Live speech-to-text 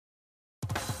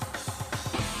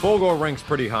Fulgore ranks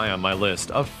pretty high on my list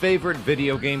of favorite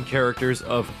video game characters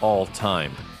of all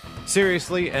time.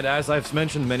 Seriously, and as I've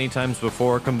mentioned many times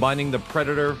before, combining the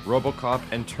Predator, Robocop,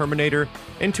 and Terminator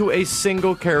into a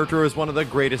single character is one of the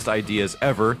greatest ideas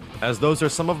ever, as those are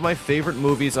some of my favorite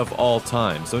movies of all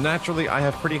time. So naturally, I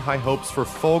have pretty high hopes for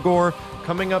Fulgore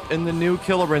coming up in the new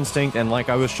Killer Instinct, and like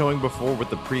I was showing before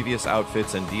with the previous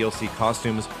outfits and DLC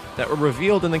costumes that were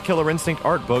revealed in the Killer Instinct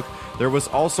art book, there was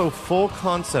also full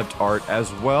concept art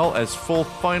as well as full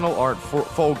final art for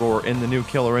Fulgore in the new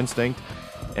Killer Instinct,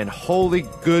 and holy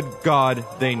good God,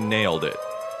 they nailed it.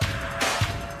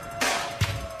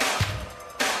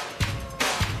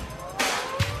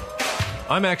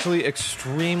 I'm actually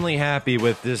extremely happy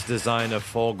with this design of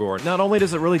Fulgore. Not only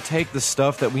does it really take the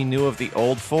stuff that we knew of the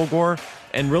old Fulgore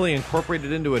and really incorporate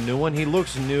it into a new one, he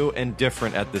looks new and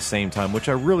different at the same time, which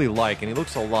I really like, and he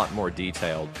looks a lot more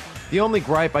detailed. The only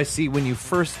gripe I see when you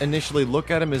first initially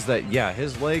look at him is that, yeah,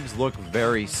 his legs look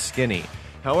very skinny.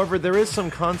 However, there is some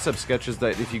concept sketches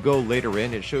that if you go later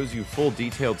in, it shows you full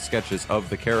detailed sketches of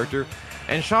the character,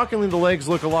 and shockingly the legs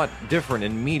look a lot different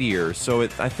and meatier, so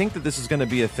I think that this is going to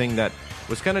be a thing that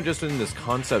was kind of just in this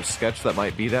concept sketch that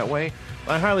might be that way.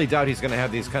 I highly doubt he's going to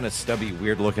have these kind of stubby,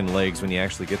 weird-looking legs when he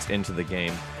actually gets into the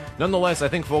game. Nonetheless, I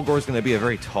think Fulgore is going to be a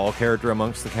very tall character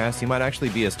amongst the cast. He might actually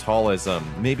be as tall as,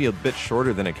 maybe a bit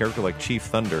shorter than a character like Chief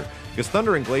Thunder, because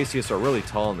Thunder and Glacius are really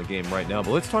tall in the game right now,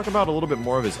 but let's talk about a little bit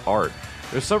more of his art.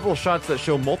 There's several shots that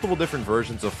show multiple different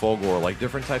versions of Fulgore, like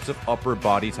different types of upper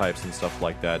body types and stuff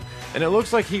like that. And it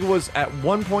looks like he was at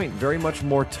one point very much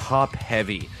more top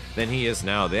heavy than he is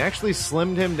now. They actually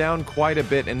slimmed him down quite a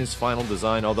bit in his final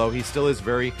design, although he still is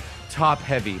very top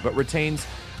heavy, but retains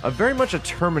very much a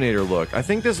Terminator look. I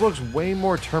think this looks way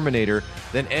more Terminator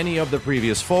than any of the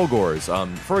previous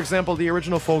Fulgores. For example, the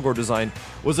original Fulgore design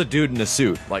was a dude in a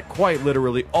suit. Like, quite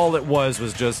literally, all it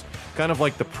was just kind of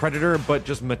like the Predator, but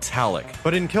just metallic.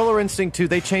 But in Killer Instinct 2,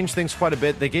 they changed things quite a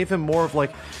bit. They gave him more of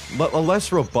like a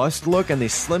less robust look, and they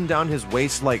slimmed down his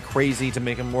waist like crazy to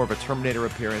make him more of a Terminator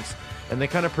appearance. And they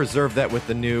kind of preserved that with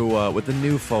the new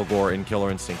Fulgore in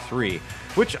Killer Instinct 3,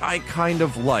 which I kind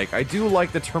of like. I do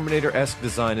like the Terminator-esque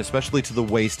design, especially to the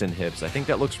waist and hips. I think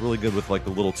that looks really good with like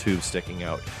the little tube sticking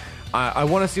out. I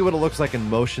want to see what it looks like in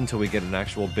motion till we get an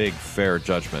actual big, fair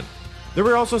judgment. There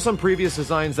were also some previous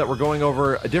designs that were going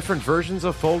over different versions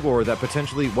of Fulgore that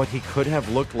potentially what he could have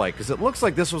looked like, because it looks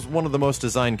like this was one of the most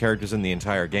designed characters in the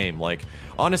entire game. Like,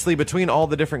 honestly, between all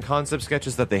the different concept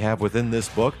sketches that they have within this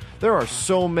book, there are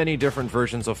so many different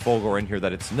versions of Fulgore in here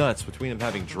that it's nuts, between him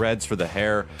having dreads for the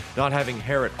hair, not having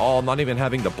hair at all, not even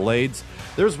having the blades.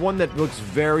 There's one that looks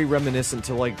very reminiscent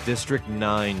to, like, District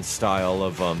 9 style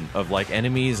of like,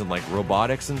 enemies and, like,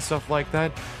 robotics and stuff like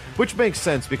that. Which makes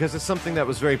sense, because it's something that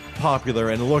was very popular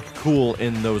and looked cool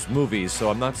in those movies, so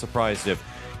I'm not surprised if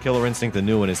Killer Instinct, the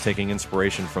new one, is taking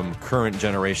inspiration from current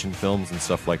generation films and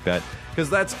stuff like that, because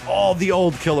that's all the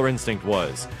old Killer Instinct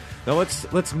was. Now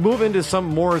let's move into some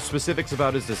more specifics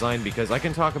about his design, because I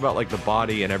can talk about like the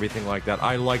body and everything like that.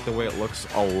 I like the way it looks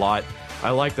a lot. I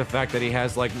like the fact that he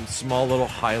has like small little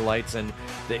highlights, and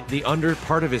the under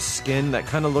part of his skin that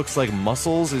kind of looks like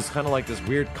muscles is kind of like this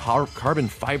weird carbon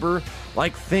fiber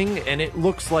like thing, and it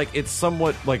looks like it's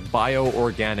somewhat like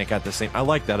bio-organic at the same. I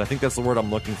like that. I think that's the word I'm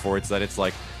looking for. It's that it's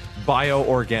like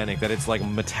bio-organic, that it's like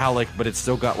metallic, but it's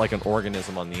still got like an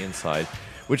organism on the inside,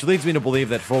 which leads me to believe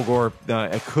that Fulgore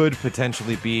could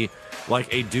potentially be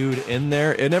like a dude in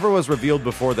there. It never was revealed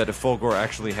before that if Fulgore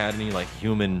actually had any like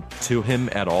human to him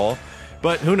at all.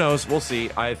 But who knows? We'll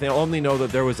see. I only know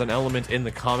that there was an element in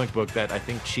the comic book that I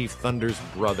think Chief Thunder's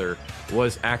brother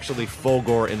was actually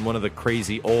Fulgore in one of the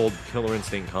crazy old Killer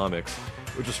Instinct comics,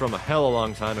 which is from a hell of a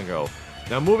long time ago.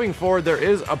 Now, moving forward, there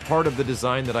is a part of the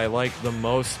design that I like the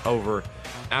most over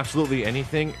absolutely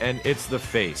anything, and it's the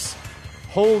face.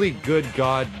 Holy good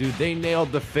God, dude, they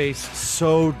nailed the face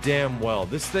so damn well.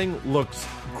 This thing looks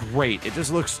great. It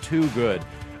just looks too good.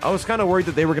 I was kind of worried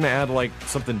that they were going to add, like,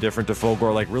 something different to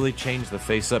Fulgore, like, really change the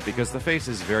face up, because the face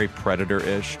is very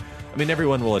Predator-ish. I mean,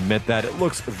 everyone will admit that. It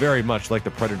looks very much like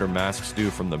the Predator masks do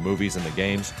from the movies and the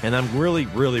games, and I'm really,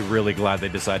 really, really glad they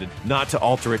decided not to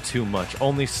alter it too much,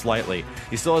 only slightly.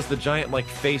 He still has the giant, like,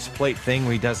 faceplate thing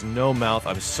where he does no mouth.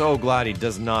 I'm so glad he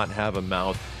does not have a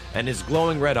mouth. And his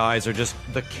glowing red eyes are just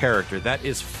the character. That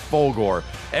is Fulgore.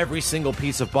 Every single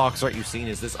piece of box art you've seen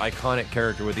is this iconic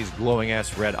character with these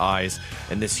glowing-ass red eyes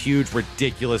and this huge,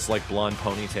 ridiculous, like, blonde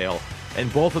ponytail.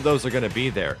 And both of those are going to be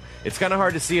there. It's kind of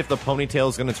hard to see if the ponytail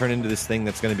is going to turn into this thing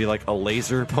that's going to be like a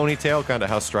laser ponytail, kind of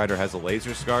how Strider has a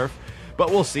laser scarf. But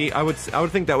we'll see. I would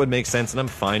think that would make sense, and I'm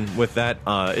fine with that.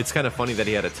 It's kind of funny that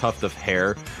he had a tuft of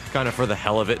hair, kind of for the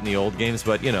hell of it in the old games.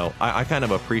 But you know, I kind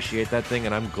of appreciate that thing,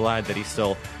 and I'm glad that he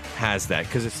still has that,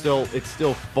 because it's still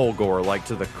Fulgore, like,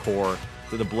 to the core,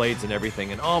 to the blades and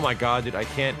everything. And oh my god, dude, I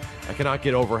cannot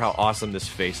get over how awesome this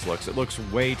face looks. It looks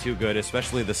way too good,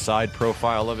 especially the side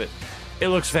profile of it. It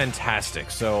looks fantastic.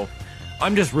 So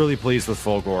I'm just really pleased with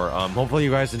Fulgore. Hopefully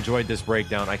you guys enjoyed this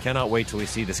breakdown. I cannot wait till we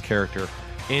see this character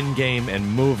in game and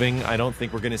moving. I don't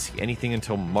think we're going to see anything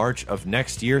until March of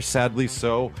next year, sadly.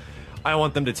 So I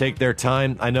want them to take their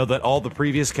time. I know that all the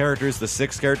previous characters, the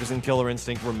 6 characters in Killer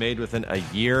Instinct, were made within a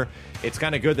year. It's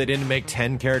kind of good they didn't make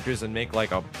 10 characters and make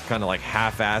like a kind of like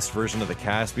half-assed version of the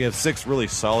cast. We have 6 really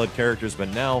solid characters, but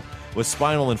now with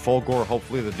Spinal and Fulgore,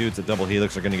 hopefully the dudes at Double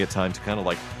Helix are going to get time to kind of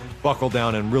like buckle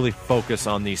down and really focus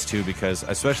on these two, because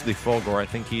especially Fulgore, I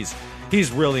think he's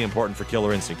really important for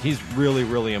Killer Instinct. He's really,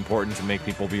 really important to make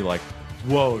people be like,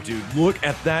 whoa, dude, look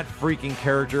at that freaking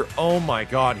character. Oh my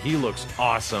god, he looks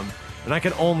awesome. And I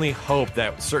can only hope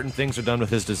that certain things are done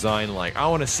with his design. Like, I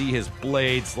want to see his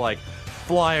blades, like,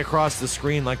 fly across the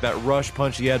screen like that rush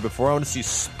punch he had before. I want to see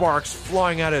sparks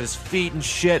flying out of his feet and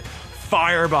shit,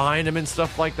 fire behind him and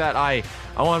stuff like that. I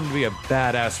want him to be a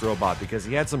badass robot, because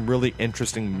he had some really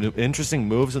interesting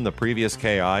moves in the previous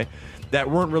KI that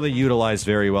weren't really utilized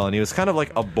very well, and he was kind of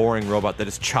like a boring robot that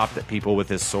just chopped at people with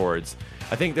his swords.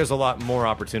 I think there's a lot more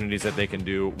opportunities that they can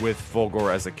do with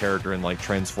Fulgore as a character and like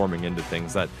transforming into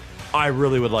things that I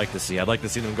really would like to see. I'd like to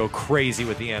see them go crazy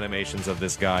with the animations of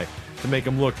this guy to make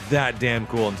him look that damn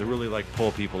cool and to really like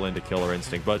pull people into Killer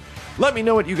Instinct. But let me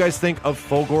know what you guys think of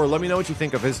Fulgore. Let me know what you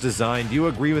think of his design. Do you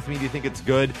agree with me? Do you think it's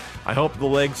good? I hope the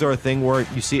legs are a thing where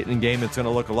you see it in game, it's going to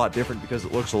look a lot different, because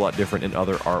it looks a lot different in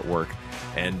other artwork.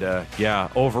 And yeah,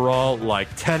 overall, like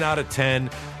 10 out of 10,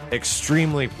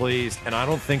 extremely pleased. And I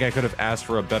don't think I could have asked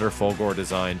for a better Fulgore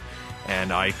design.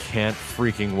 And I can't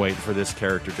freaking wait for this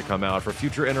character to come out. For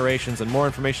future iterations and more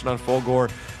information on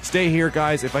Fulgore, stay here,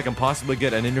 guys. If I can possibly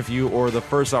get an interview or the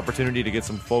first opportunity to get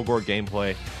some Fulgore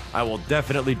gameplay, I will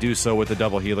definitely do so with the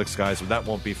Double Helix guys, but that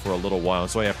won't be for a little while.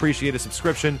 So I appreciate a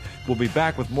subscription. We'll be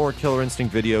back with more Killer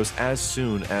Instinct videos as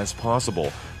soon as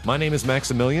possible. My name is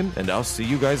Maximilian, and I'll see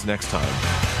you guys next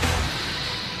time.